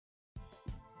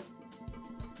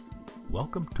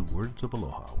Welcome to Words of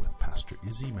Aloha with Pastor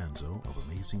Isidoro Manzo of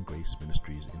Amazing Grace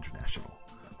Ministries International.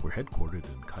 We're headquartered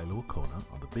in Kailua-Kona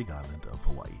on the Big Island of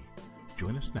Hawaii.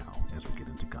 Join us now as we get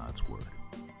into God's Word.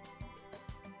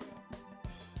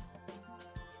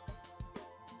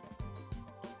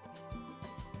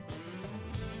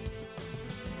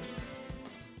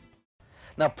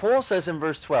 Now, Paul says in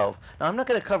verse 12, now I'm not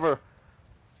going to cover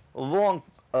a long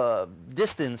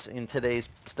distance in today's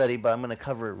study, but I'm going to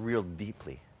cover it real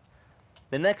deeply.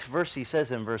 The next verse he says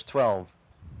in verse 12,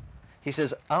 he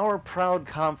says, our proud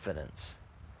confidence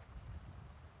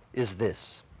is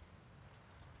this.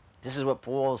 This is what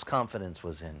Paul's confidence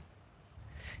was in.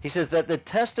 He says that the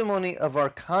testimony of our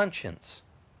conscience,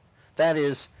 that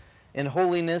is, in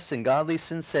holiness and godly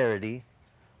sincerity,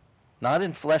 not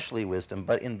in fleshly wisdom,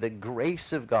 but in the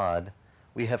grace of God,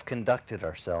 we have conducted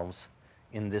ourselves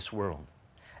in this world,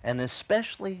 and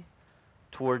especially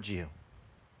towards you.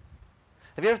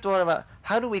 Have you ever thought about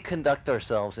how do we conduct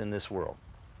ourselves in this world?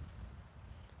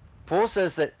 Paul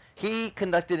says that he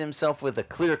conducted himself with a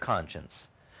clear conscience.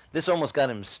 This almost got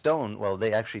him stoned. Well,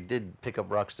 they actually did pick up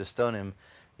rocks to stone him,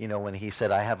 you know, when he said,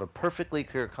 I have a perfectly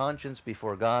clear conscience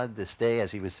before God this day,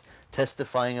 as he was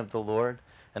testifying of the Lord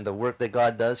and the work that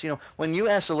God does. You know, when you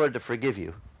ask the Lord to forgive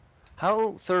you,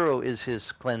 how thorough is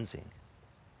his cleansing?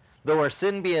 Though our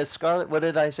sin be as scarlet, what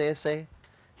did Isaiah say?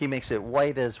 He makes it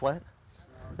white as what?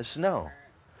 As snow.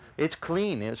 It's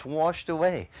clean. It's washed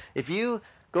away. If you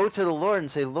go to the Lord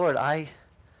and say, Lord, I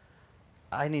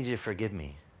need you to forgive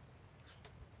me,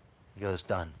 he goes,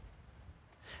 done.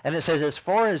 And it says, as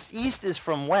far as east is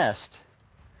from west,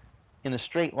 in a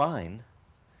straight line,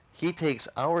 he takes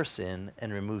our sin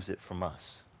and removes it from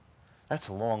us. That's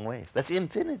a long ways. That's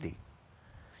infinity.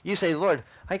 You say, Lord,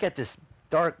 I got this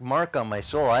dark mark on my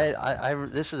soul.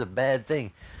 This is a bad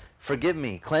thing. Forgive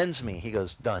me. Cleanse me. He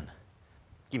goes, done.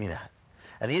 Give me that.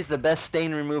 And he's the best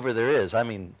stain remover there is. I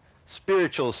mean,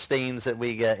 spiritual stains that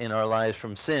we get in our lives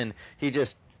from sin, he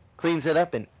just cleans it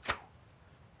up and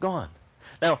gone.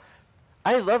 Now,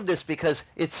 I love this because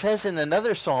it says in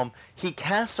another psalm, he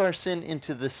casts our sin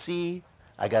into the sea.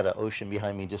 I got an ocean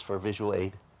behind me just for visual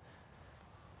aid.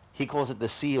 He calls it the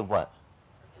sea of what?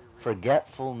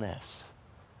 Forgetfulness.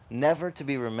 Never to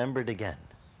be remembered again.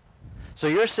 So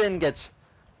your sin gets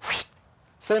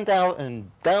sent out and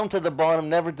down to the bottom,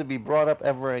 never to be brought up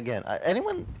ever again.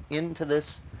 Anyone into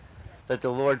this, that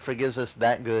the Lord forgives us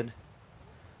that good?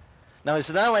 Now, it's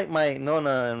not like my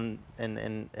Nona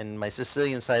and my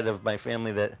Sicilian side of my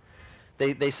family that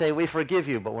they say, we forgive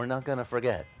you, but we're not going to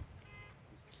forget.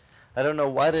 I don't know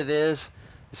what it is.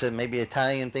 They said maybe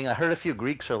Italian thing. I heard a few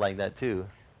Greeks are like that too.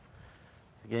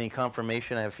 Getting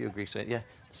confirmation, I have a few Greeks. Yeah,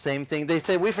 same thing. They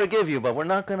say, we forgive you, but we're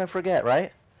not going to forget,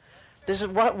 right? This is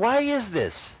why is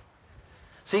this?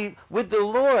 See, with the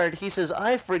Lord, he says,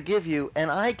 I forgive you, and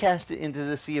I cast it into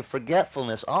the sea of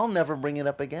forgetfulness. I'll never bring it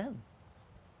up again.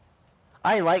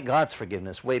 I like God's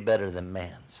forgiveness way better than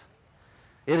man's.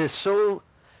 It is so,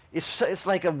 it's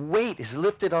like a weight is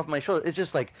lifted off my shoulder. It's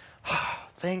just like, oh,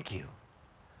 thank you.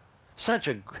 Such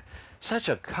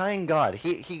a kind God.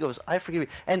 He goes, I forgive you.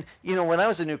 And, you know, when I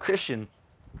was a new Christian,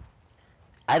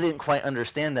 I didn't quite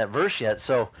understand that verse yet,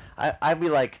 so I'd be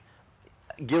like,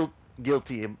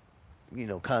 guilty, you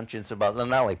know, conscience about,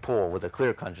 not like Paul with a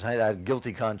clear conscience. I had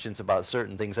guilty conscience about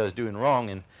certain things I was doing wrong,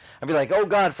 and I'd be like, oh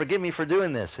God, forgive me for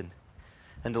doing this, and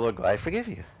the Lord go, I forgive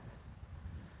you.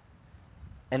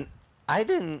 And I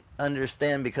didn't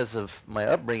understand because of my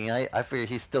upbringing. I figured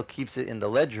he still keeps it in the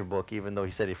ledger book, even though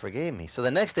he said he forgave me. So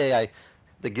the next day,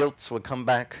 the guilt would come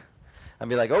back. I'd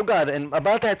be like, oh God, and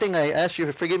about that thing I asked you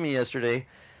to forgive me yesterday,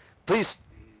 please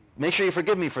make sure you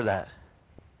forgive me for that.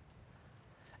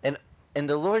 And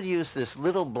the Lord used this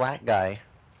little black guy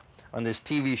on this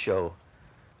TV show.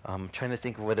 I'm trying to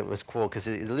think of what it was called, because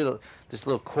this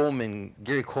little Coleman,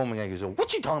 Gary Coleman guy goes,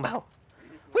 what you talking about?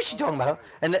 What you talking about?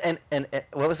 And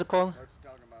what was it called?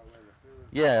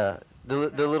 Yeah, the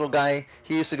little guy,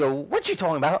 he used to go, what you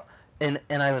talking about? And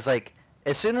I was like,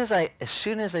 as soon as I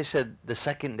said the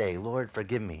second day, Lord,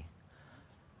 forgive me,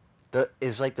 it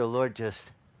was like the Lord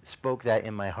just spoke that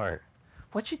in my heart.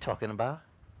 What you talking about?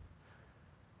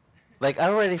 Like, I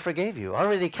already forgave you. I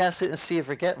already cast it in the sea of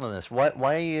forgetfulness. Why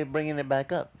are you bringing it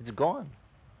back up? It's gone.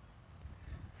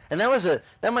 And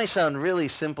that might sound really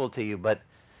simple to you, but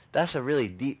that's a really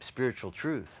deep spiritual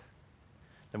truth.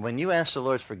 And when you ask the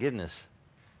Lord's forgiveness,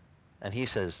 and he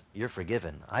says, you're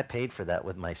forgiven, I paid for that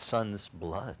with my son's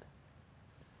blood.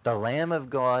 The Lamb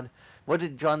of God. What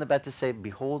did John the Baptist say?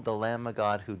 Behold the Lamb of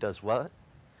God who does what?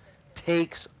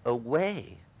 Takes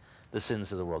away the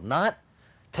sins of the world. Not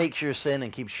takes your sin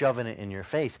and keeps shoving it in your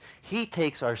face. He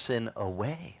takes our sin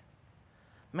away.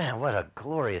 Man, what a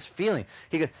glorious feeling.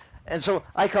 He goes, and so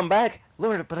I come back,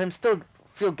 Lord, but I'm still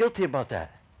feel guilty about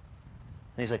that.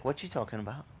 And he's like, what you talking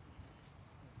about?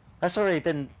 That's already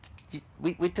been,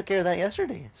 we took care of that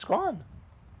yesterday. It's gone.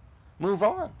 Move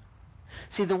on.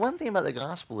 See, the one thing about the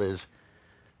gospel is,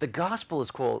 the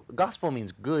gospel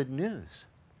means good news.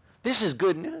 This is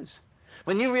good news.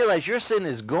 When you realize your sin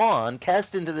is gone,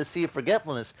 cast into the sea of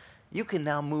forgetfulness, you can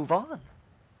now move on.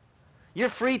 You're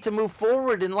free to move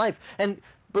forward in life. And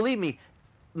believe me,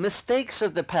 mistakes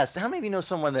of the past. How many of you know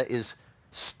someone that is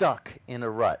stuck in a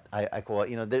rut? I call it,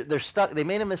 you know, they're stuck. They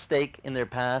made a mistake in their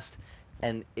past,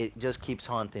 and it just keeps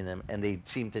haunting them, and they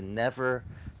seem to never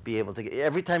be able to get,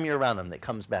 every time you're around them, it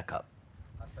comes back up.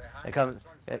 It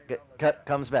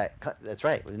comes back. That's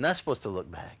right. We're not supposed to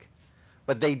look back.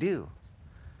 But they do.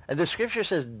 And the scripture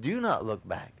says, do not look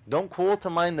back. Don't call to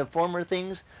mind the former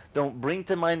things. Don't bring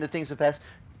to mind the things of the past.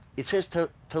 It says to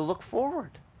look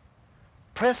forward.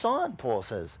 Press on, Paul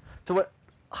says, to what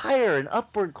higher and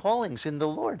upward callings in the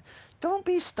Lord. Don't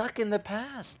be stuck in the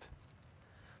past.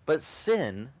 But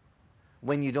sin,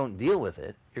 when you don't deal with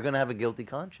it, you're going to have a guilty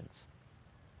conscience.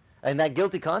 And that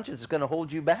guilty conscience is going to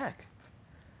hold you back.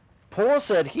 Paul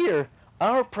said here,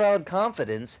 our proud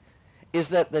confidence is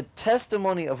that the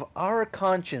testimony of our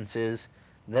conscience is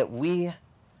that we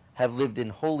have lived in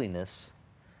holiness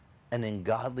and in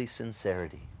godly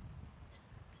sincerity.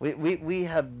 We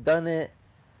have done it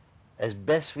as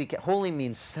best we can. Holy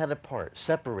means set apart,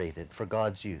 separated for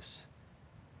God's use.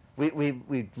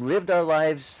 We've lived our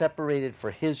lives separated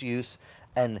for His use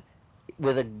and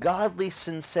with a godly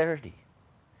sincerity.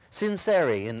 Sincere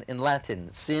in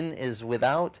Latin. Sin is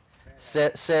without.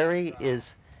 Cere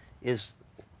is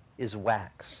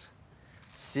wax.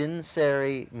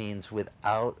 Sincere means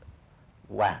without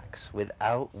wax.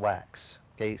 Without wax.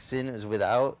 Okay, sin is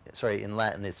without, sorry, in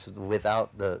Latin it's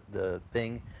without the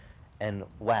thing, and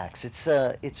wax. It's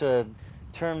a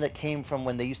term that came from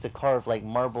when they used to carve like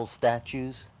marble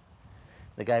statues.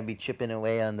 The guy would be chipping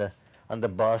away on the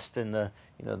bust and the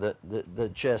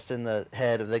chest and the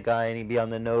head of the guy, and he'd be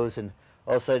on the nose, and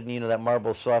all of a sudden, that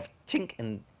marble soft chink,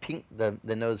 and pink,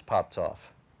 the nose pops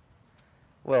off.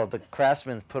 Well, the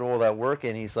craftsman put all that work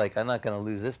in. He's like, I'm not going to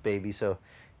lose this baby. So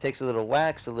he takes a little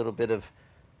wax, a little bit of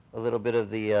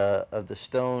the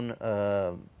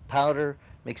stone powder,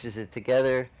 mixes it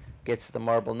together, gets the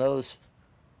marble nose,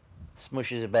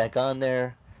 smushes it back on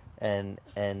there, and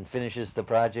finishes the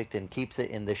project and keeps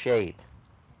it in the shade.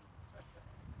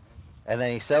 And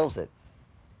then he sells it.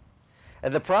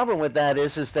 And the problem with that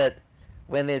is that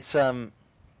when it's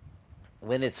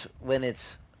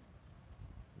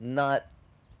not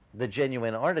the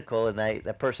genuine article, and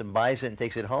that person buys it and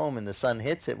takes it home, and the sun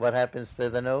hits it, what happens to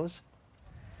the nose?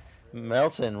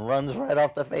 Melts and runs right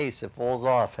off the face. It falls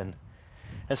off, and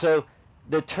so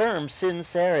the term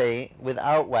sincere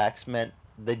without wax meant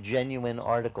the genuine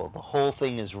article. The whole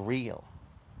thing is real.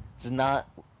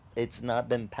 It's not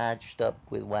been patched up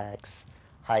with wax,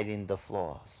 hiding the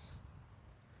flaws.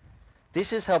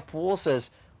 This is how Paul says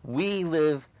we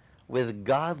live with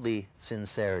godly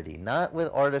sincerity, not with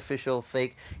artificial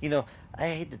fake. I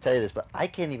hate to tell you this, but I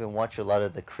can't even watch a lot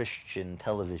of the Christian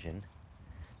television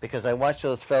because I watch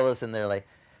those fellas and they're like,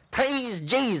 praise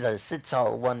Jesus, it's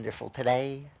all wonderful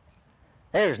today.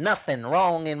 There's nothing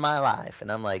wrong in my life.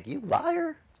 And I'm like, you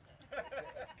liar.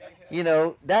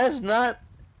 That is not,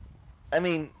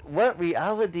 what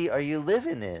reality are you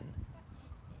living in?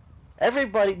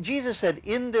 Everybody, Jesus said,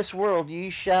 in this world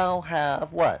ye shall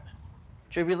have what?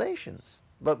 Tribulations.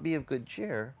 But be of good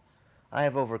cheer. I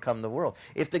have overcome the world.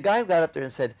 If the guy got up there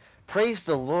and said, praise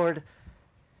the Lord,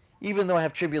 even though I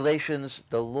have tribulations,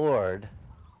 the Lord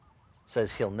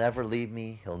says He'll never leave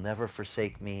me. He'll never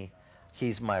forsake me.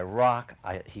 He's my rock.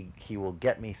 He will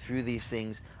get me through these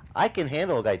things. I can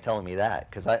handle a guy telling me that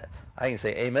because I can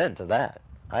say amen to that.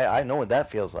 I know what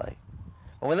that feels like.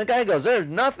 But when the guy goes, there's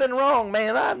nothing wrong,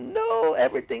 man. I know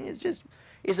everything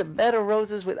is a bed of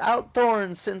roses without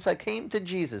thorns since I came to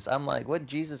Jesus. I'm like, what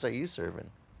Jesus are you serving?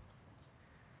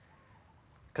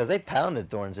 Because they pounded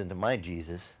thorns into my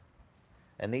Jesus.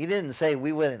 And He didn't say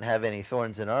we wouldn't have any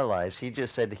thorns in our lives. He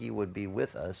just said He would be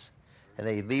with us. And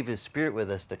that He'd leave His Spirit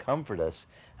with us to comfort us.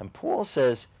 And Paul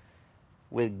says,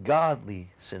 with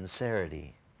godly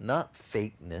sincerity, not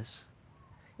fakeness.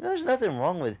 There's nothing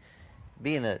wrong with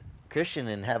being a Christian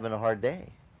and having a hard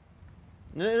day.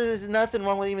 There's nothing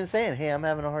wrong with even saying, hey, I'm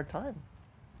having a hard time.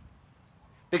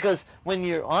 Because when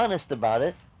you're honest about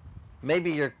it,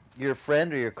 maybe your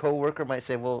friend or your coworker might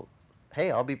say, well,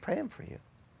 hey, I'll be praying for you.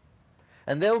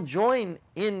 And they'll join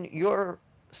in your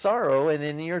sorrow and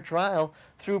in your trial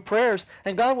through prayers,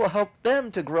 and God will help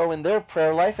them to grow in their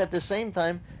prayer life. At the same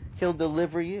time, he'll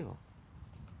deliver you.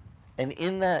 And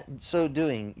in that so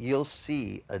doing, you'll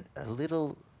see a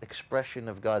little expression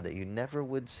of God that you never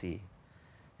would see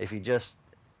if you just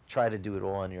try to do it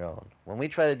all on your own. When we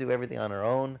try to do everything on our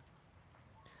own,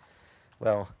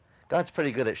 well, God's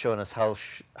pretty good at showing us how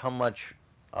much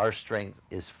our strength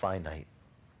is finite.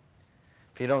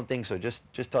 If you don't think so, just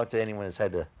talk to anyone that's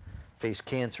had to face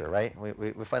cancer, right?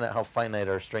 We find out how finite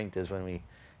our strength is when we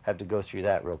have to go through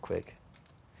that real quick.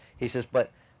 He says,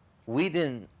 but we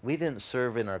didn't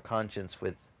serve in our conscience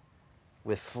with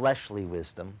fleshly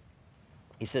wisdom.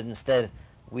 He said, instead,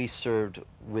 we served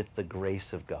with the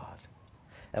grace of God.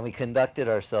 And we conducted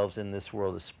ourselves in this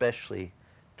world, especially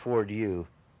toward you,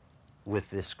 with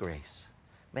this grace.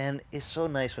 Man, it's so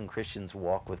nice when Christians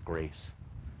walk with grace.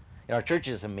 You know, our church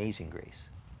is amazing grace.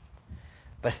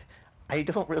 But I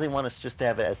don't really want us just to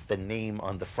have it as the name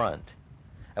on the front.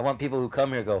 I want people who come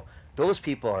here to go, those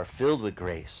people are filled with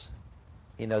grace.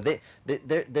 You know,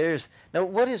 there's... Now,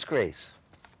 what is grace?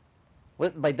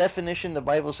 By definition, the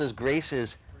Bible says grace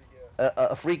is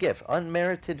a free gift,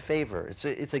 unmerited favor.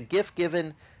 It's a gift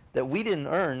given that we didn't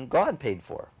earn, God paid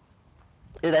for.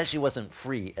 It actually wasn't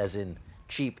free, as in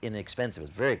cheap, inexpensive.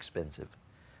 It's very expensive.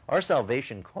 Our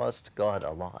salvation cost God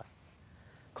a lot.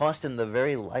 Cost him the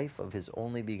very life of his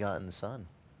only begotten Son.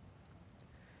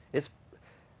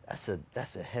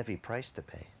 That's a heavy price to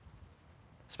pay,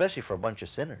 especially for a bunch of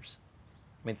sinners.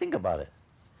 I mean, think about it.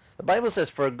 The Bible says,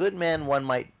 for a good man, one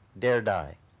might dare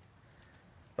die.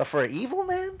 But for an evil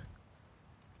man?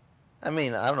 I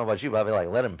mean, I don't know about you, but I'd be like,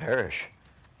 let him perish.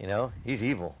 You know, he's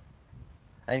evil.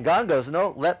 And God goes,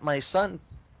 no, let my Son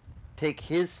take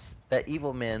that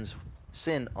evil man's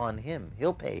sin on him.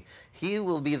 He'll pay. He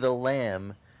will be the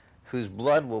lamb whose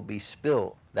blood will be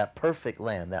spilt, that perfect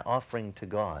lamb, that offering to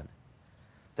God,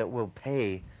 that will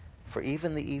pay for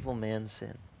even the evil man's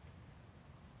sin.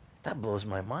 That blows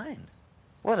my mind.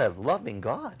 What a loving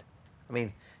God. I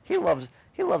mean, he loves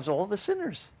all the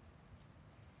sinners.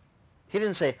 He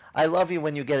didn't say, I love you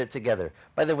when you get it together.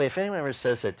 By the way, if anyone ever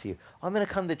says that to you, I'm going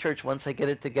to come to church once I get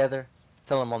it together,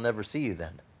 tell them I'll never see you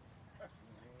then.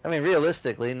 I mean,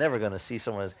 realistically, you're never going to see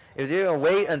someone else. If you're going to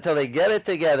wait until they get it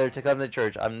together to come to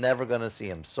church, I'm never going to see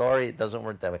them. Sorry, it doesn't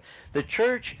work that way. The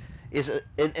church is,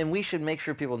 and we should make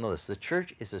sure people know this, the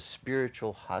church is a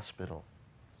spiritual hospital.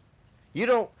 You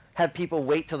don't have people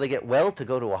wait till they get well to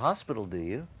go to a hospital, do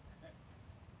you?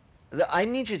 I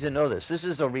need you to know this. This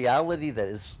is a reality that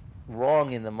is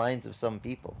wrong in the minds of some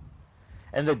people.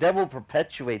 And the devil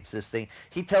perpetuates this thing.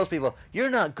 He tells people, you're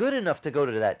not good enough to go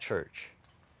to that church.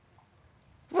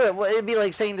 Well, it'd be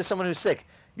like saying to someone who's sick,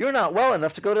 you're not well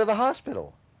enough to go to the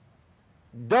hospital.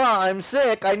 Duh, I'm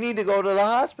sick. I need to go to the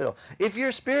hospital. If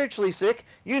you're spiritually sick,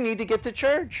 you need to get to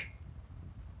church.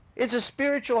 It's a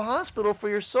spiritual hospital for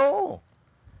your soul.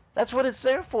 That's what it's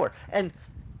there for. And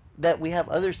that we have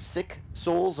other sick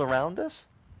souls around us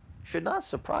should not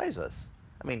surprise us.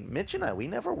 I mean, Mitch and I, we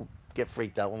never get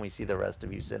freaked out when we see the rest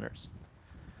of you sinners.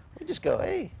 We just go,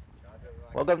 hey,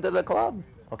 welcome to the club.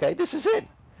 Okay, this is it.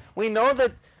 We know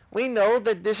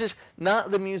that this is not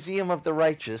the museum of the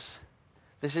righteous.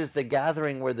 This is the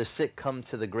gathering where the sick come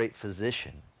to the great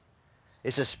physician.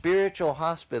 It's a spiritual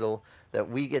hospital that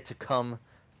we get to come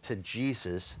to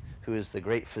Jesus, who is the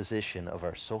great physician of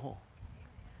our soul.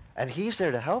 And he's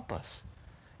there to help us.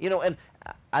 You know, and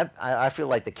I feel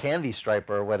like the candy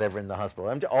striper or whatever in the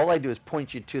hospital. All I do is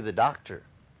point you to the doctor,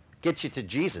 get you to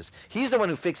Jesus. He's the one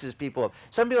who fixes people up.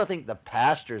 Some people think the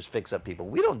pastors fix up people.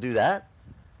 We don't do that.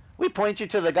 We point you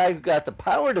to the guy who got the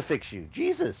power to fix you.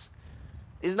 Jesus.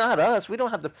 It's not us. We don't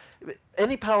have the...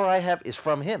 Any power I have is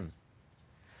from him.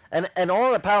 And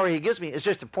all the power he gives me is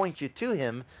just to point you to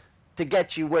him to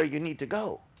get you where you need to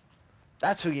go.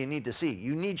 That's who you need to see.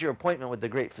 You need your appointment with the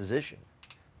great physician.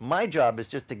 My job is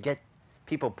just to get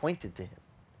people pointed to him.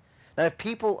 Now, if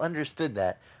people understood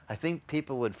that, I think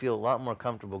people would feel a lot more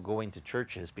comfortable going to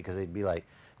churches, because they'd be like,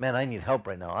 man, I need help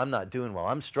right now. I'm not doing well.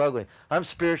 I'm struggling. I'm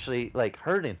spiritually, like,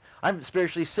 hurting. I'm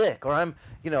spiritually sick. Or I'm,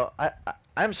 you know,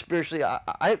 I'm spiritually,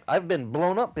 I've been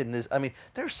blown up in this. I mean,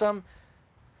 there's some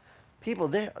people,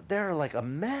 they're like a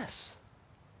mess.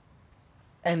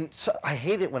 And so I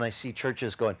hate it when I see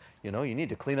churches going, you know, you need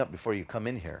to clean up before you come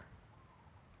in here.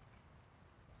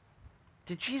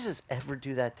 Did Jesus ever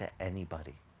do that to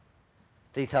anybody?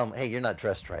 They tell him, hey, you're not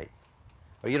dressed right.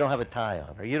 Or you don't have a tie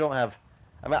on. Or you don't have...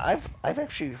 I mean, I've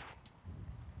actually...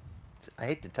 I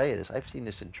hate to tell you this. I've seen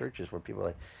this in churches where people are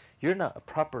like, you're not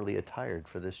properly attired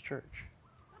for this church.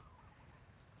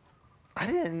 I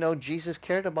didn't know Jesus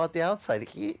cared about the outside.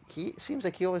 He seems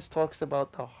like he always talks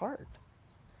about the heart.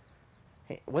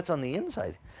 Hey, what's on the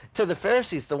inside? To the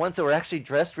Pharisees, the ones that were actually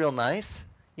dressed real nice,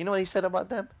 you know what he said about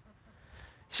them?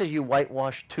 He says, you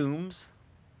whitewashed tombs.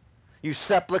 You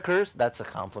sepulchres. That's a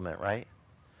compliment, right?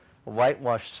 A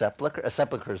whitewashed sepulcher. A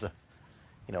sepulcher is a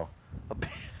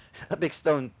big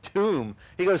stone tomb.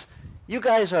 He goes, you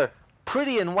guys are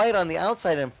pretty and white on the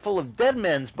outside and full of dead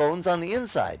men's bones on the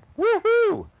inside.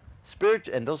 Woohoo!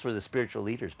 And those were the spiritual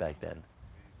leaders back then.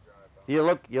 You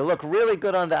look really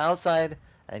good on the outside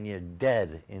and you're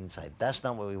dead inside. That's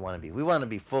not what we want to be. We want to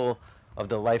be full of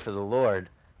the life of the Lord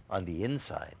on the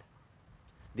inside.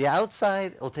 The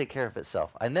outside will take care of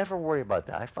itself. I never worry about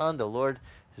that. I found the Lord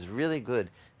is really good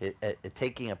at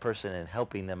taking a person and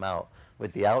helping them out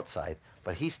with the outside,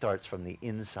 but he starts from the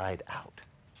inside out.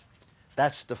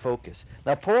 That's the focus.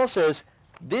 Now, Paul says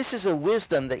this is a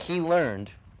wisdom that he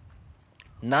learned,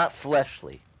 not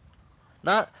fleshly.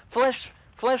 Not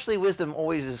fleshly wisdom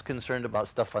always is concerned about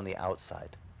stuff on the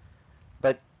outside.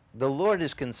 But the Lord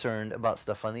is concerned about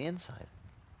stuff on the inside.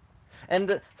 And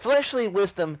the fleshly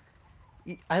wisdom,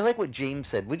 I like what James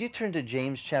said. Would you turn to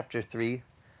James chapter 3?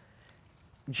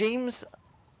 James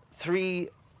 3,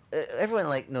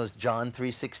 everyone knows John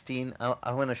 3:16.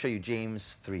 I want to show you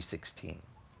James 3:16.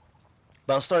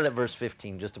 But I'll start at verse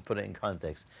 15 just to put it in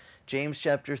context. James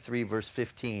chapter 3, verse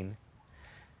 15.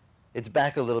 It's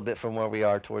back a little bit from where we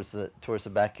are towards the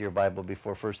back of your Bible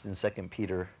before 1st and 2nd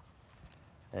Peter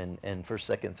and 1st,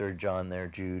 2nd, 3rd John there,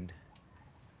 Jude.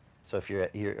 So if you're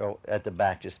at the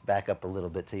back, just back up a little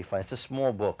bit till you find. It's a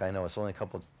small book. I know it's only a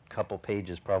couple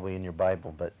pages probably in your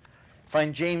Bible, but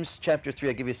find James chapter 3.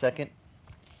 I'll give you a second.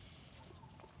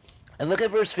 And look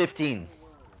at verse 15.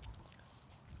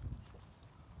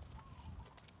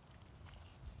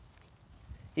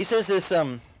 He says this,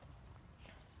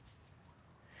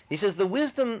 he says the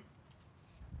wisdom,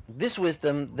 this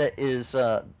wisdom that is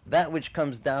that which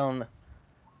comes down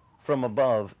from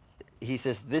above, he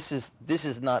says this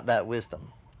is not that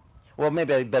wisdom. Well,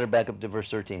 maybe I better back up to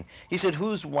verse 13. He said,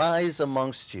 who's wise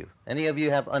amongst you? Any of you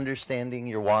have understanding,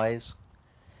 you're wise?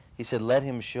 He said, let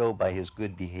him show by his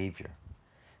good behavior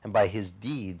and by his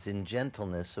deeds in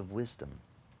gentleness of wisdom.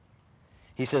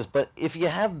 He says, but if you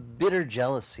have bitter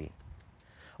jealousy,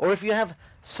 or if you have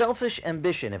selfish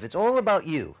ambition, if it's all about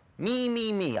you,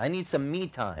 me, I need some me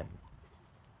time.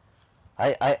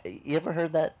 You ever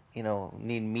heard that?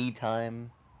 Need me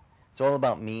time. It's all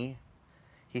about me.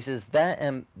 He says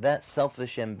that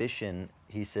selfish ambition,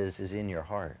 he says, is in your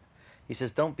heart. He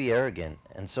says, don't be arrogant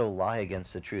and so lie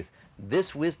against the truth.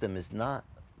 This wisdom is not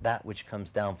that which comes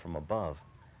down from above.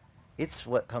 It's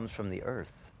what comes from the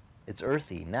earth. It's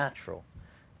earthy, natural.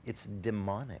 It's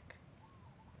demonic.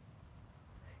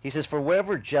 He says, for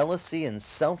wherever jealousy and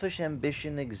selfish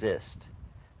ambition exist,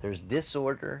 there's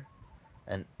disorder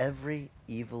and every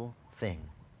evil thing.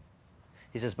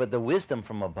 He says, but the wisdom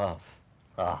from above,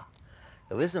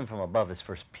 the wisdom from above is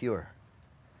first pure,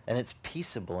 and it's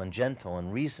peaceable and gentle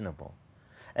and reasonable,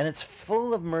 and it's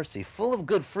full of mercy, full of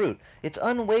good fruit. It's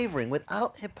unwavering,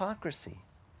 without hypocrisy.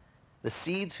 The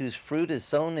seeds whose fruit is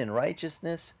sown in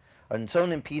righteousness are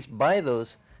sown in peace by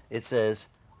those, it says,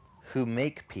 who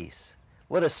make peace.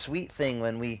 What a sweet thing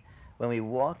when we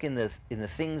walk in the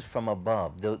things from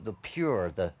above, the pure,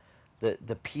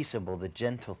 the peaceable, the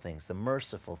gentle things, the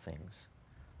merciful things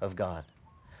of God.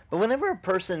 But whenever a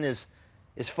person is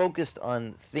focused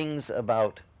on things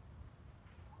about,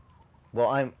 well,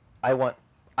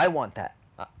 I want that,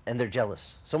 and they're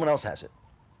jealous, someone else has it,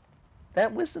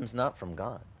 that wisdom's not from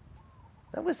God.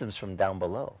 That wisdom's from down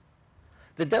below.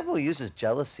 The devil uses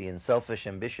jealousy and selfish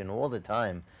ambition all the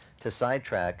time to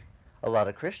sidetrack a lot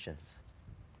of Christians.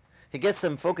 He gets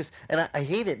them focused, and I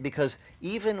hate it because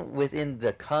even within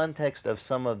the context of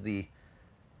some of the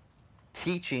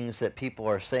teachings that people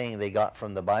are saying they got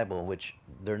from the Bible, which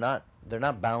they're not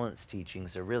balanced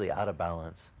teachings, they're really out of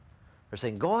balance. They're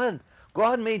saying,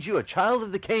 God made you a child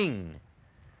of the King.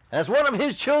 As one of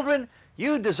his children,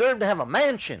 you deserve to have a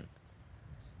mansion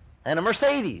and a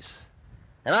Mercedes.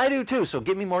 And I do too, so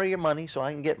give me more of your money so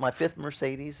I can get my 5th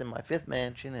Mercedes and my 5th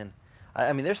mansion. And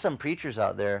I mean, there's some preachers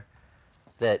out there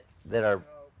that are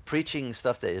preaching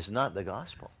stuff that is not the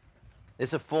gospel.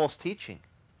 It's a false teaching.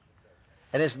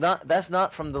 And that's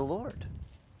not from the Lord.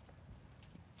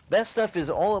 That stuff is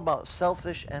all about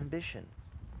selfish ambition.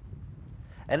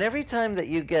 And every time that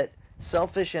you get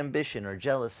selfish ambition or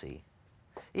jealousy,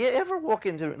 you ever walk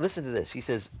into, listen to this, he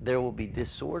says, there will be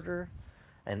disorder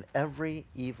and every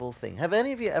evil thing. Have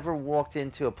any of you ever walked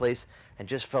into a place and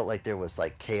just felt like there was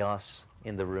like chaos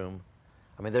in the room?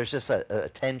 I mean, there's just a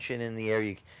tension in the air.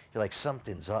 You're like,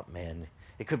 something's up, man.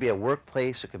 It could be a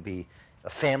workplace. It could be a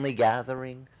family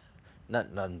gathering.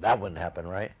 That wouldn't happen,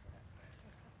 right?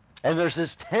 And there's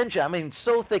this tension. I mean,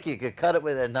 so thick you could cut it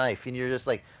with a knife. And you're just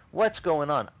like, What's going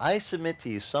on? I submit to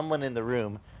you, someone in the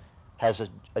room has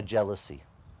a jealousy.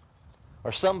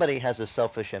 Or somebody has a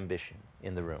selfish ambition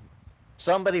in the room.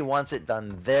 Somebody wants it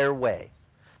done their way.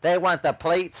 They want the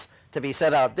plates to be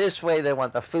set out this way. They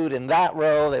want the food in that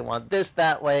row. They want this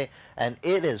that way. And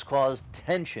it has caused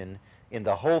tension in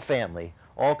the whole family,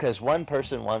 all because one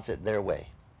person wants it their way.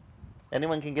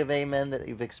 Anyone can give amen that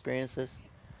you've experienced this?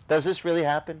 Does this really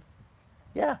happen?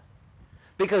 Yeah.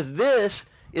 Because this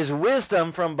is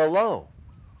wisdom from below.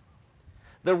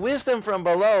 The wisdom from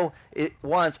below, it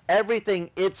wants everything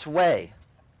its way.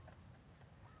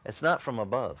 It's not from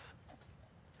above.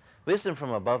 Wisdom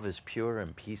from above is pure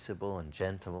and peaceable and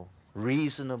gentle,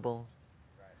 reasonable.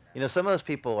 You know, some of those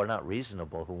people are not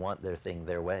reasonable who want their thing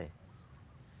their way.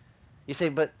 You say,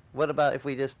 but what about if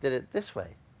we just did it this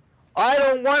way? I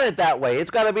don't want it that way.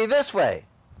 It's got to be this way.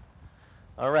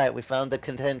 All right, we found the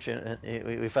contention.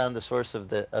 We found the source of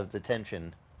the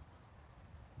tension.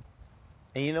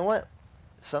 And you know what?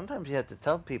 Sometimes you have to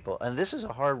tell people, and this is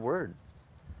a hard word.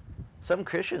 Some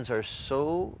Christians are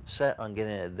so set on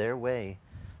getting it their way,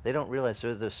 they don't realize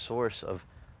they're the source of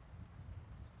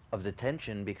the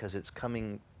tension because it's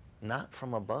coming not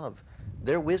from above.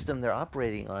 Their wisdom they're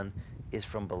operating on is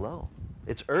from below.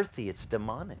 It's earthy, it's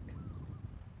demonic.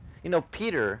 You know,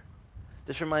 Peter,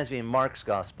 this reminds me of Mark's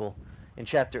gospel in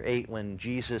chapter 8 when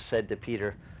Jesus said to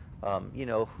Peter, you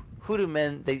know, who do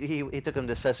men, he took him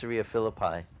to Caesarea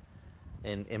Philippi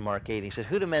in Mark 8. He said,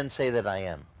 who do men say that I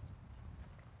am?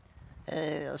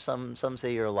 And, you know, some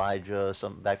say you're Elijah,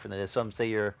 some back from the dead, some say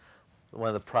you're one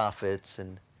of the prophets,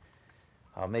 and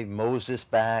maybe Moses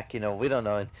back, you know, we don't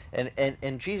know.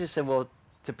 And Jesus said, well,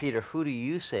 to Peter, who do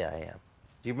you say I am?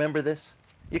 Do you remember this?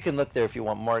 You can look there if you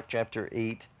want, Mark chapter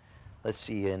 8. Let's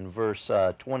see, in verse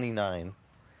 29.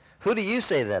 Who do you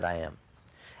say that I am?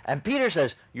 And Peter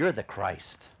says, you're the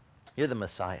Christ. You're the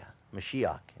Messiah,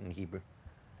 Mashiach in Hebrew.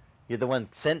 You're the one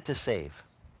sent to save.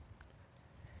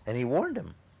 And he warned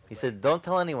him. He said, don't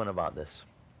tell anyone about this.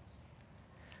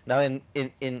 Now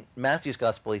in Matthew's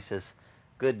gospel, he says,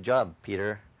 good job,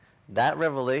 Peter. That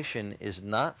revelation is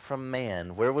not from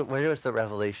man. Where was the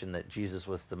revelation that Jesus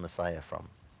was the Messiah from?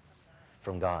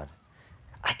 From God.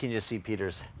 I can just see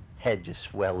Peter's head just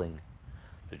swelling.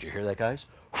 Did you hear that, guys?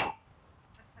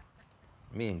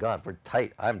 Me and God, we're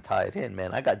tight. I'm tied in,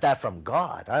 man. I got that from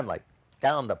God. I'm like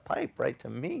down the pipe right to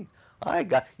me.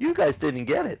 You guys didn't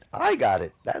get it. I got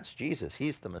it. That's Jesus.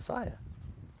 He's the Messiah.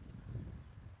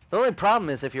 The only problem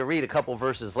is if you read a couple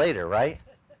verses later, right?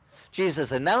 Jesus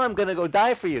said, now I'm going to go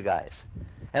die for you guys.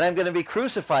 And I'm going to be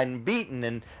crucified and beaten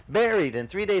and buried. And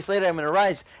 3 days later I'm going to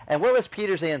rise. And what was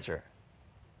Peter's answer?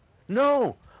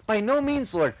 No, by no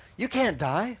means, Lord. You can't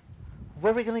die.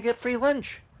 Where are we going to get free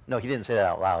lunch? No, he didn't say that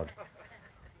out loud.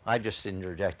 I just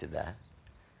interjected that.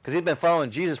 Because he'd been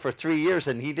following Jesus for 3 years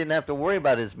and he didn't have to worry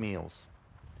about his meals.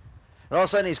 And all of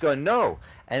a sudden he's going, no.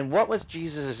 And what was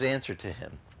Jesus' answer to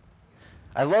him?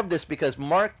 I love this because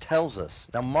Mark tells us.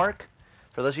 Now Mark,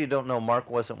 for those of you who don't know,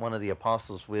 Mark wasn't one of the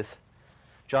apostles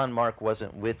John Mark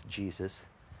wasn't with Jesus.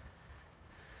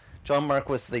 John Mark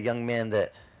was the young man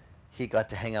that he got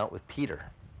to hang out with Peter.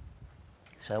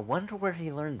 So I wonder where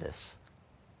he learned this.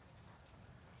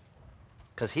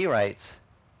 Because he writes,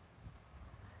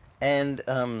 and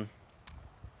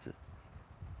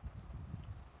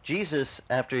Jesus,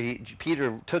 after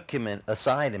Peter took him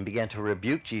aside and began to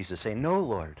rebuke Jesus, saying, no,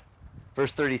 Lord.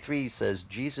 Verse 33 says,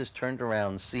 Jesus turned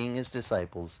around, seeing his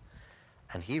disciples,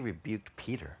 and he rebuked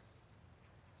Peter.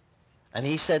 And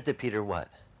he said to Peter, what?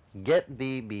 Get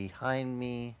thee behind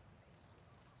me,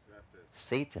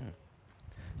 Satan,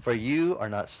 for you are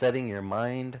not setting your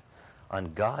mind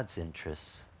on God's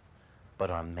interests,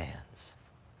 but on man's.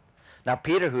 Now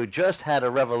Peter, who just had a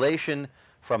revelation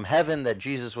from heaven that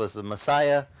Jesus was the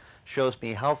Messiah, shows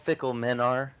me how fickle men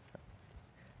are.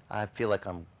 I feel like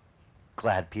I'm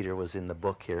glad Peter was in the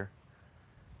book here.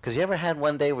 Because you ever had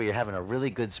one day where you're having a really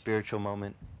good spiritual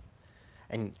moment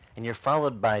and you're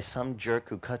followed by some jerk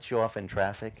who cuts you off in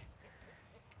traffic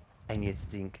and you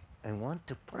think, I want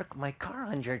to park my car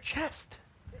on your chest.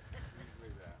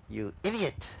 You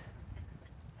idiot.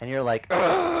 And you're like,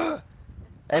 ugh!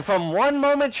 And from one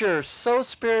moment you're so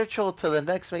spiritual to the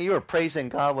next one you are praising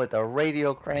God with the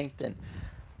radio cranked and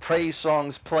praise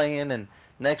songs playing, and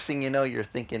next thing you know you're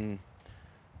thinking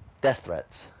death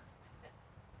threats.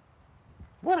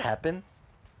 What happened?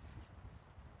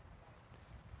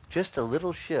 Just a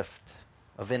little shift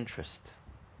of interest.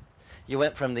 You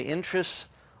went from the interest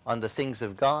on the things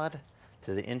of God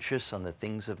to the interest on the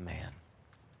things of man.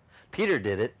 Peter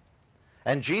did it,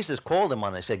 and Jesus called him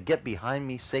on it. He said, get behind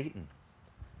me, Satan.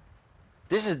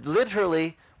 This is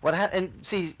literally what happened. And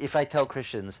see, if I tell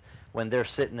Christians, when they're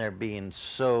sitting there being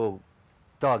so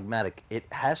dogmatic. It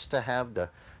has to have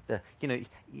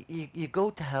you go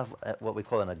to have what we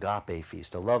call an agape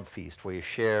feast, a love feast, where you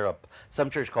share up. Some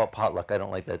churches call it potluck. I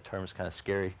don't like that term. It's kind of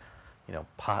scary,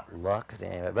 potluck.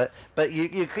 But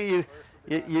you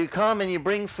come and you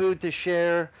bring food to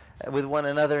share with one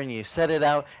another, and you set it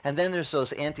out. And then there's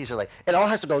those aunties who are like, it all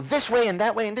has to go this way and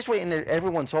that way and this way, and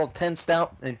everyone's all tensed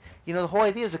out. And the whole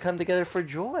idea is to come together for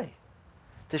joy,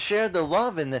 to share the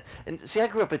love and see. I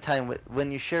grew up at a time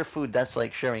when you share food, that's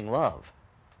like sharing love.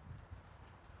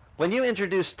 When you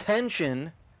introduce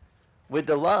tension with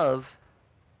the love,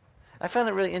 I found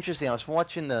it really interesting. I was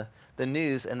watching the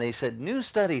news, and they said, new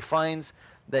study finds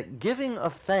that giving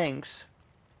of thanks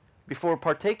before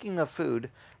partaking of food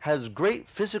has great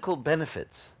physical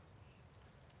benefits.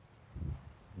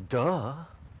 Duh.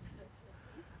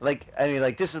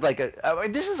 This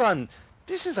is on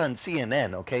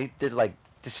CNN, okay? They're like,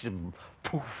 this is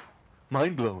poof,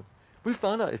 mind blowing. We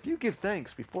found out if you give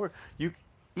thanks before you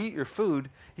eat your food,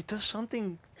 it does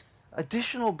something.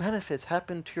 Additional benefits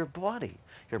happen to your body.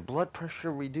 Your blood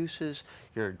pressure reduces,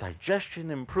 your digestion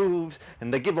improves,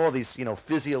 and they give all these,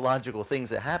 physiological things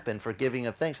that happen for giving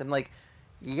of thanks. I'm like,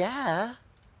 yeah.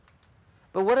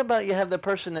 But what about you have the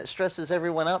person that stresses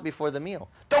everyone out before the meal?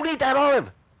 Don't eat that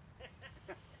olive!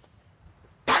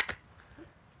 Pack!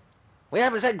 We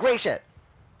haven't said grace yet.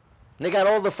 And they got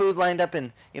all the food lined up,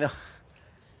 and,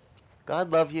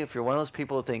 God love you if you're one of those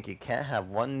people who think you can't have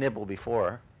one nibble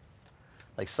before.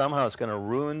 Like somehow it's going to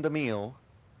ruin the meal,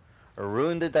 or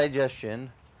ruin the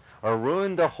digestion, or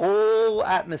ruin the whole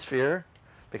atmosphere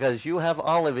because you have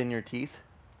olive in your teeth.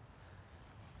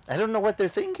 I don't know what they're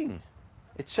thinking.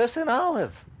 It's just an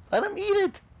olive. Let them eat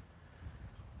it.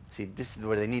 See, this is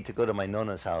where they need to go to my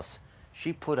Nona's house.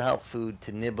 She put out food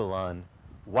to nibble on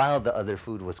while the other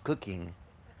food was cooking,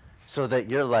 so that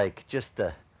you're like, just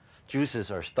the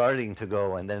juices are starting to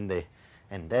go, and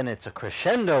then it's a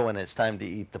crescendo when it's time to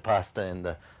eat the pasta and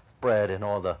the bread and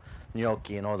all the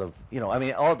gnocchi and all the,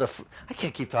 I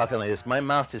can't keep talking like this. My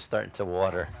mouth is starting to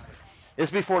water.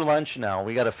 It's before lunch now.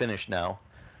 We got to finish now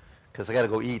because I got to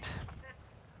go eat.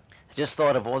 I just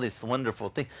thought of all these wonderful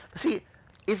things. See,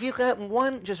 if you got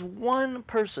just one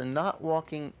person not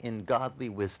walking in godly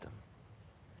wisdom,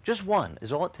 just one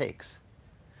is all it takes.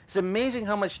 It's amazing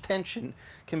how much tension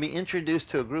can be introduced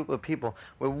to a group of people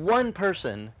where one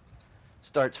person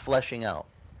starts fleshing out.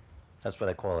 That's what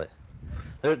I call it.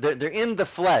 They're in the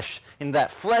flesh, in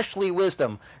that fleshly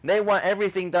wisdom. They want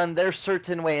everything done their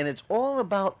certain way, and it's not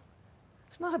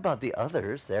about the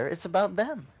others there, it's about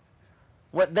them.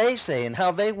 What they say and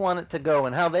how they want it to go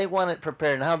and how they want it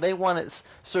prepared and how they want it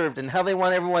served and how they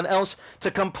want everyone else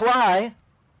to comply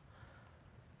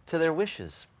to their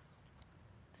wishes.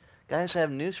 Guys, I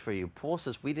have news for you. Paul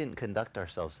says we didn't conduct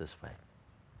ourselves this way.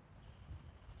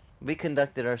 We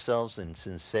conducted ourselves in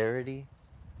sincerity,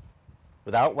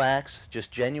 without wax,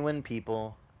 just genuine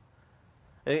people.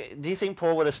 Do you think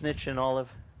Paul would have snitched an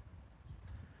olive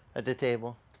at the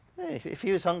table? Hey, if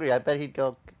he was hungry, I bet he'd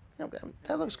go,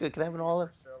 that looks good. Can I have an olive?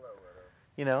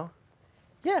 Yeah.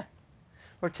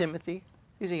 Or Timothy.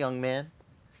 He's a young man.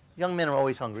 Young men are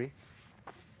always hungry.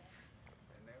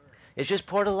 It's just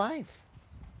part of life.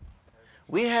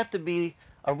 We have to be,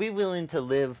 are we willing to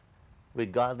live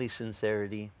with godly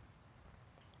sincerity,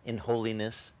 in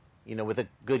holiness, with a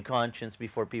good conscience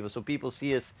before people, so people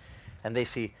see us and they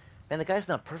see, man, the guy's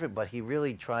not perfect, but he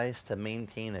really tries to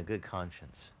maintain a good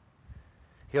conscience.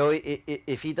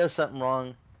 If he does something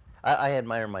wrong, I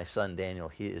admire my son Daniel.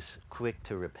 He is quick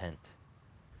to repent.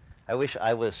 I wish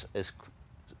I was as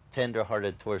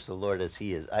tender-hearted towards the Lord as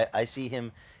he is. I see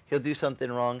him, he'll do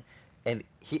something wrong, and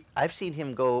I've seen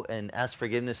him go and ask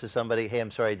forgiveness to somebody. Hey, I'm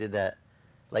sorry I did that.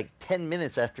 Like 10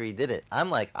 minutes after he did it, I'm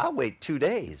like, I'll wait 2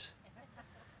 days.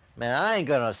 Man, I ain't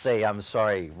going to say I'm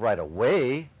sorry right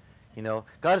away.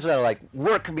 God's going to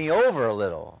work me over a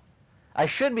little. I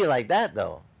should be like that,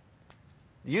 though.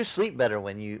 You sleep better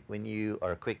when you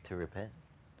are quick to repent.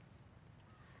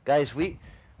 Guys, we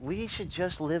should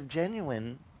just live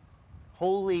genuine,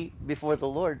 holy before the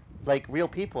Lord, like real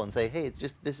people, and say, hey,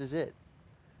 this is it.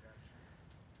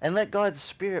 And let God's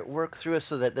Spirit work through us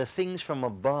so that the things from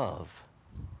above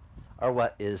are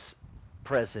what is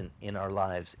present in our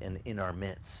lives and in our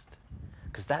midst.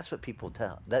 Because that's what people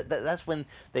tell. That's when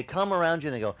they come around you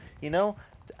and they go,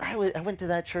 I went to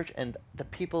that church and the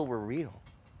people were real.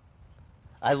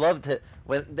 I love to,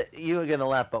 you were going to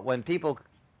laugh, but when people,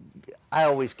 I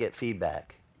always get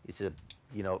feedback. It's a,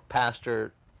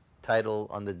 pastor title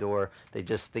on the door. They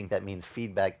just think that means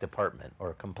feedback department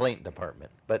or complaint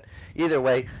department. But either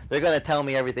way, they're going to tell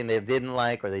me everything they didn't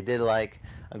like or they did like.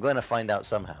 I'm going to find out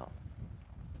somehow.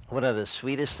 One of the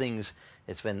sweetest things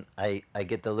is when I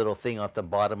get the little thing off the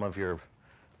bottom of your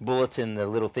bulletin, the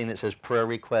little thing that says prayer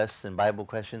requests and Bible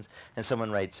questions, and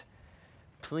someone writes,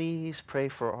 please pray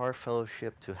for our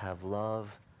fellowship to have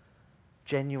love,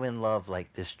 genuine love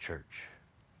like this church.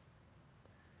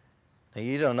 Now,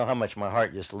 you don't know how much my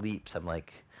heart just leaps. I'm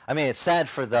like, I mean, it's sad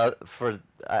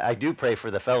I do pray for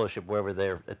the fellowship wherever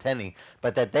they're attending,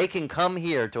 but that they can come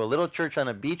here to a little church on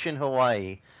a beach in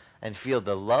Hawaii and feel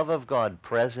the love of God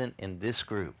present in this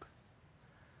group.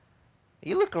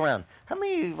 You look around, how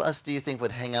many of us do you think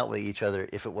would hang out with each other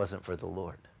if it wasn't for the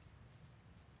Lord?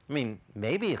 I mean,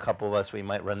 maybe a couple of us, we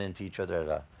might run into each other at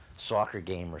a soccer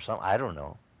game or something. I don't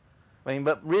know. I mean,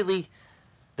 but really,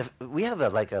 we have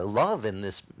like a love in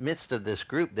this midst of this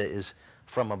group that is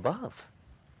from above.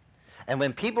 And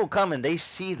when people come and they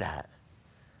see that,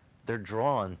 they're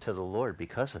drawn to the Lord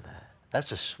because of that.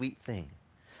 That's a sweet thing.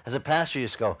 As a pastor, you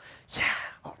just go, yeah,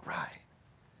 all right.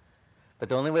 But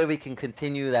the only way we can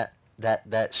continue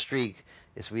that streak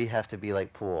is we have to be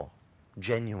like Paul,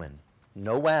 genuine.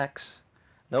 No wax,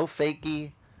 no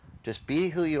fakey. Just be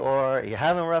who you are. You're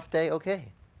having a rough day? Okay.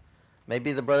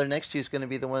 Maybe the brother next to you is going to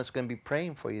be the one that's going to be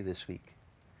praying for you this week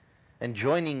and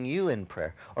joining you in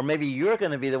prayer. Or maybe you're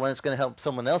going to be the one that's going to help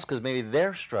someone else because maybe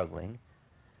they're struggling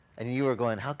and you are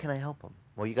going, how can I help them?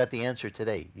 Well, you got the answer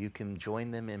today. You can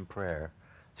join them in prayer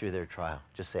through their trial.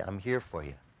 Just say, I'm here for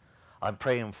you. I'm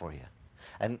praying for you.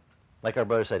 And like our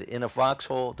brother said, in a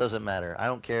foxhole, doesn't matter. I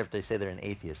don't care if they say they're an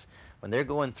atheist. When they're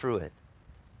going through it,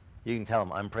 you can tell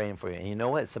them, I'm praying for you. And you know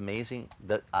what? It's amazing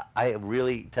that I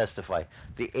really testify.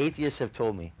 The atheists have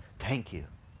told me, thank you.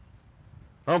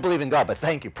 I don't believe in God, but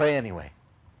thank you. Pray anyway.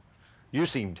 You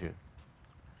seem to.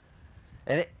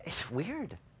 And it's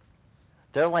weird.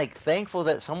 They're like thankful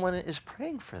that someone is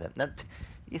praying for them. Now,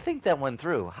 you think that one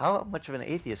through. How much of an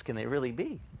atheist can they really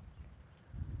be?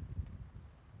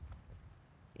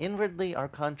 Inwardly, our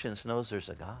conscience knows there's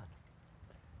a God.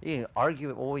 You can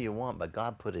argue it all you want, but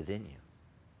God put it in you.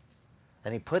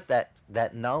 And he put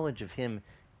that knowledge of him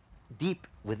deep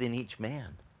within each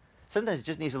man. Sometimes it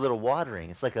just needs a little watering.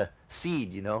 It's like a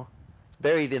seed, you know. It's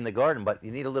buried in the garden, but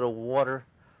you need a little water,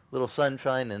 little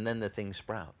sunshine, and then the thing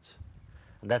sprouts.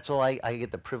 And that's all I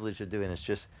get the privilege of doing. It's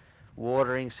just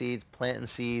watering seeds, planting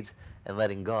seeds, and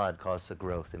letting God cause the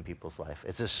growth in people's life.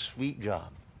 It's a sweet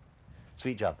job.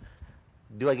 Sweet job.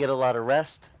 Do I get a lot of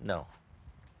rest? No.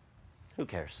 Who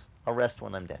cares? I'll rest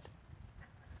when I'm dead.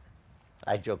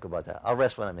 I joke about that. I'll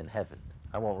rest when I'm in heaven.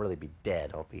 I won't really be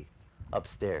dead. I'll be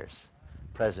upstairs,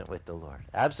 present with the Lord.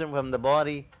 Absent from the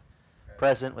body,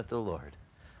 present with the Lord.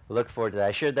 I look forward to that.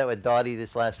 I shared that with Dottie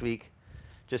this last week,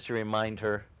 just to remind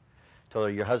her. Told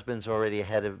her, your husband's already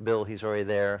ahead of Bill. He's already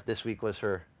there. This week was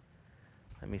her,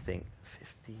 let me think,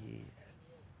 50,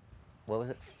 what was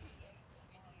it?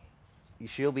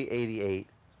 She'll be 88,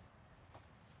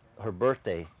 her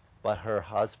birthday. But her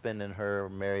husband and her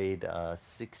married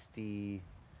 60,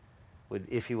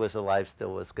 if he was alive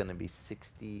still, was going to be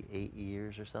 68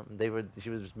 years or something. She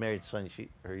was married in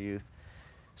her youth.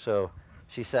 So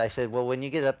she said, I said, well, when you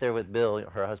get up there with Bill,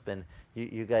 her husband,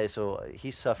 you guys,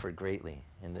 he suffered greatly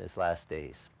in his last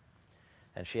days.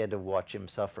 And she had to watch him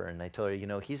suffer. And I told her, you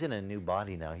know, he's in a new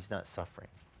body now. He's not suffering.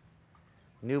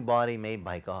 New body made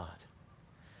by God.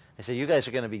 I said, you guys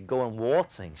are going to be going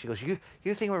waltzing. She goes, you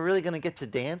think we're really going to get to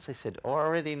dance? I said, oh, I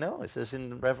already know. It says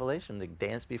in Revelation, to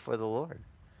dance before the Lord.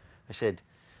 I said,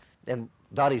 and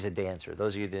Dottie's a dancer.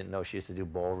 Those of you who didn't know, she used to do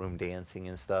ballroom dancing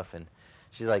and stuff. And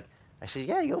she's like, I said,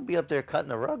 yeah, you'll be up there cutting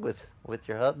the rug with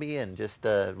your hubby and just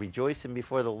rejoicing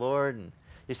before the Lord. And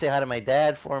you say hi to my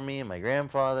dad for me and my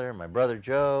grandfather and my brother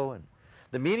Joe. And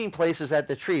the meeting place is at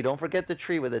the tree. Don't forget the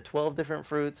tree with the 12 different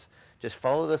fruits. Just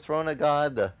follow the throne of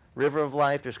God, the river of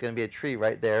life. There's going to be a tree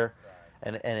right there.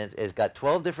 And it's got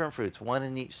 12 different fruits, one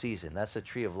in each season. That's the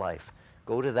tree of life.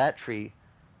 Go to that tree.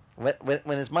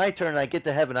 When it's my turn and I get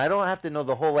to heaven, I don't have to know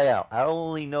the whole layout. I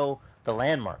only know the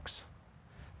landmarks.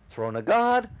 Throne of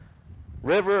God,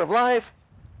 river of life,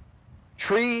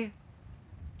 tree,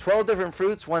 12 different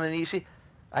fruits, one in each.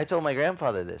 I told my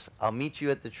grandfather this. I'll meet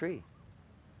you at the tree.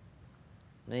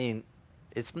 I mean,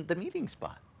 it's the meeting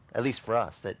spot, at least for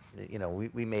us. That, you know,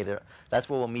 we made it. That's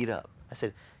where we'll meet up. I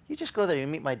said, you just go there. You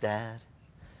meet my dad.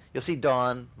 You'll see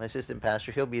Don, my assistant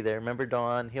pastor. He'll be there. Remember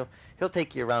Don? He'll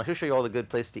take you around. He'll show you all the good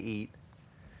places to eat.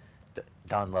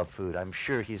 Don loved food. I'm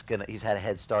sure he's had a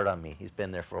head start on me. He's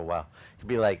been there for a while. He'll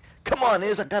be like, come on,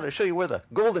 Iz, I got to show you where the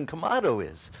golden Kamado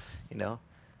is. You know,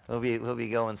 we'll be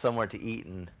going somewhere to eat,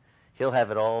 and he'll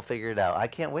have it all figured out. I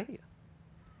can't wait.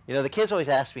 You know, the kids always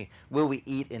ask me, will we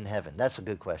eat in heaven? That's a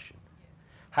good question.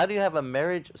 How do you have a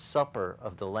marriage supper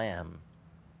of the Lamb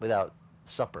without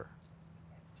supper?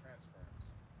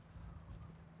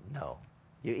 No.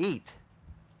 You eat.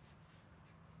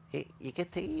 You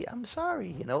get to eat. I'm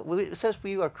sorry. You know, it says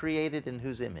we are created in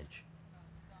whose image?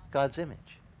 God's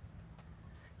image.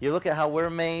 You look at how we're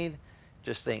made,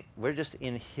 just think, we're just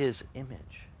in his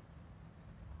image.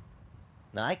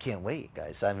 Now, I can't wait,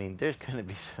 guys. I mean, there's going to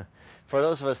be some, for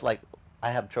those of us like, I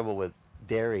have trouble with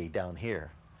dairy down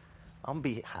here. I'm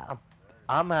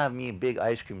having me a big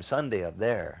ice cream sundae up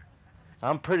there.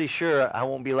 I'm pretty sure I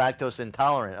won't be lactose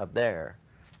intolerant up there.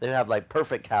 They have like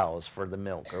perfect cows for the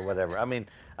milk or whatever. I mean,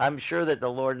 I'm sure that the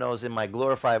Lord knows in my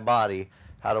glorified body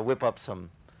how to whip up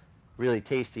some really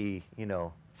tasty, you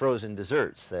know, frozen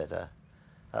desserts that,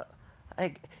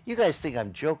 you guys think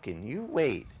I'm joking. You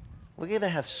wait. We're going to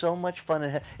have so much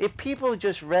fun. If people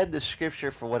just read the scripture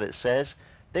for what it says,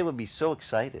 they would be so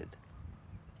excited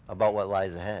about what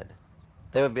lies ahead.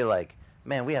 They would be like,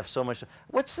 man, we have so much.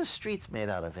 What's the streets made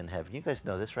out of in heaven? You guys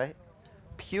know this, right?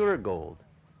 Pure gold.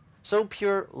 So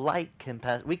pure light can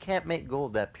pass. We can't make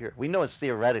gold that pure. We know it's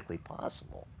theoretically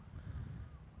possible.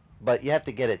 But you have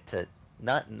to get it to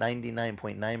not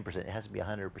 99.9%. It has to be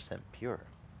 100% pure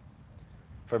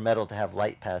for metal to have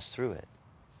light pass through it.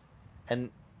 And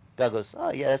God goes,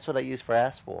 oh, yeah, that's what I use for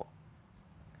asphalt.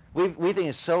 We think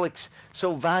it's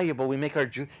so valuable. We make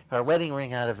our wedding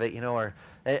ring out of it, you know, our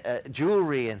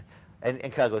jewelry. And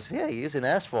God goes, yeah, you use an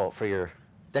asphalt for your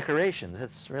decorations.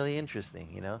 That's really interesting,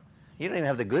 you know. You don't even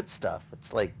have the good stuff.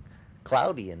 It's like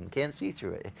cloudy and can't see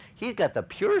through it. He's got the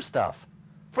pure stuff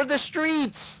for the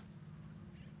streets.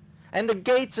 And the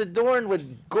gates adorned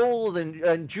with gold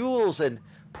and jewels and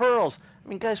pearls. I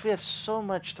mean, guys, we have so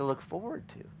much to look forward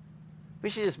to. We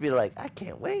should just be like, I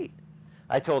can't wait.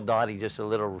 I told Dottie just a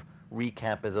little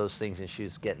recap of those things, and she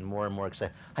was getting more and more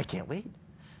excited. I can't wait.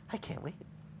 I can't wait.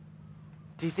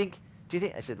 Do you think,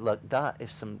 I said, look, Dot,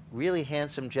 if some really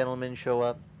handsome gentlemen show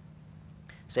up,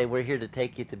 say, we're here to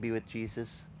take you to be with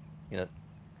Jesus. You know,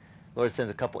 Lord sends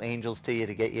a couple angels to you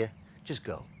to get you. Just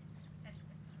go.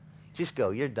 Just go.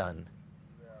 You're done.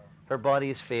 Her body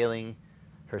is failing.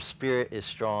 Her spirit is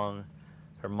strong.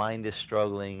 Her mind is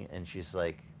struggling. And she's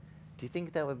like, do you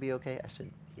think that would be okay? I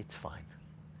said, it's fine.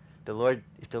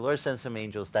 If the Lord sends some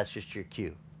angels, that's just your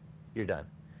cue. You're done.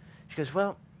 She goes,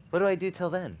 well, what do I do till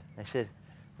then? I said,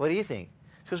 what do you think?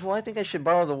 She goes, well, I think I should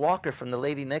borrow the walker from the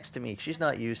lady next to me. She's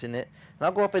not using it. And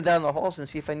I'll go up and down the halls and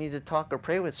see if I need to talk or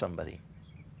pray with somebody.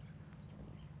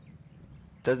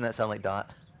 Doesn't that sound like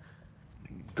Dot?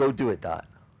 Go do it, Dot.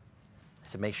 I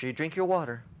said, make sure you drink your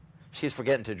water. She's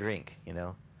forgetting to drink, you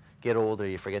know. Get older,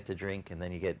 you forget to drink, and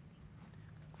then you get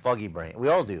foggy brain. We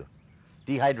all do.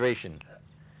 Dehydration.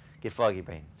 Get foggy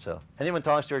brain. So anyone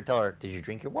talks to her, tell her, did you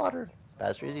drink your water?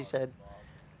 Pastor Izzy said.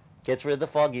 Gets rid of the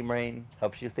foggy brain,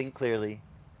 helps you think clearly.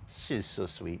 She's so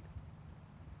sweet.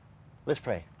 Let's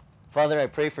pray. Father, I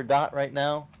pray for Dot right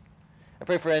now. I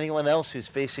pray for anyone else who's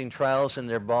facing trials in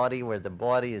their body where the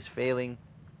body is failing.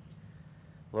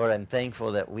 Lord, I'm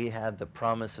thankful that we have the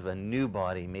promise of a new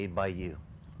body made by you,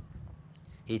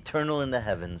 eternal in the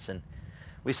heavens. And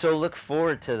we so look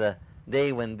forward to the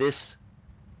day when this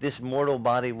mortal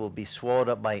body will be swallowed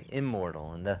up by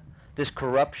immortal, and this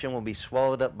corruption will be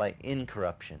swallowed up by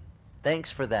incorruption.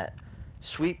 Thanks for that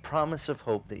sweet promise of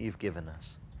hope that you've given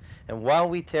us. And while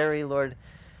we tarry, Lord,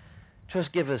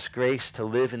 just give us grace to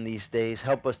live in these days.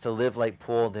 Help us to live like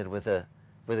Paul did, with a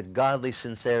godly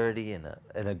sincerity and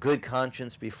a good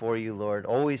conscience before you, Lord,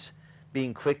 always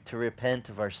being quick to repent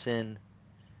of our sin.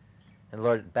 And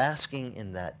Lord, basking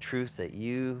in that truth that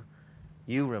you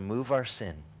remove our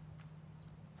sin.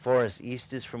 For as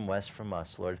east is from west from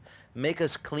us, Lord. Make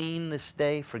us clean this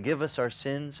day. Forgive us our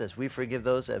sins as we forgive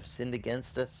those that have sinned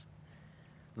against us.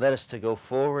 Let us to go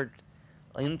forward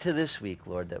into this week,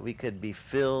 Lord, that we could be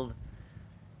filled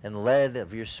and led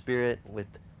of your Spirit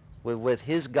with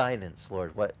his guidance,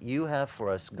 Lord. What you have for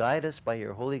us, guide us by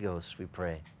your Holy Ghost, we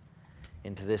pray,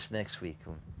 into this next week.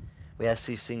 We ask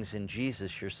these things in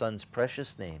Jesus, your Son's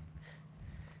precious name.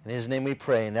 In his name we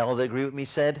pray. And all that agree with me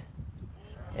said,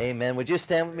 amen. Would you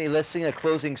stand with me? Let's sing a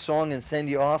closing song and send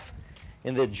you off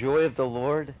in the joy of the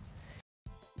Lord.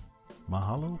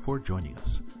 Mahalo for joining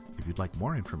us. If you'd like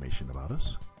more information about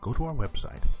us, go to our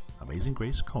website,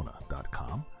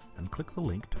 AmazingGraceKona.com, and click the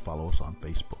link to follow us on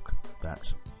Facebook.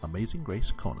 That's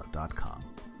AmazingGraceKona.com.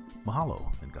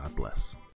 Mahalo, and God bless.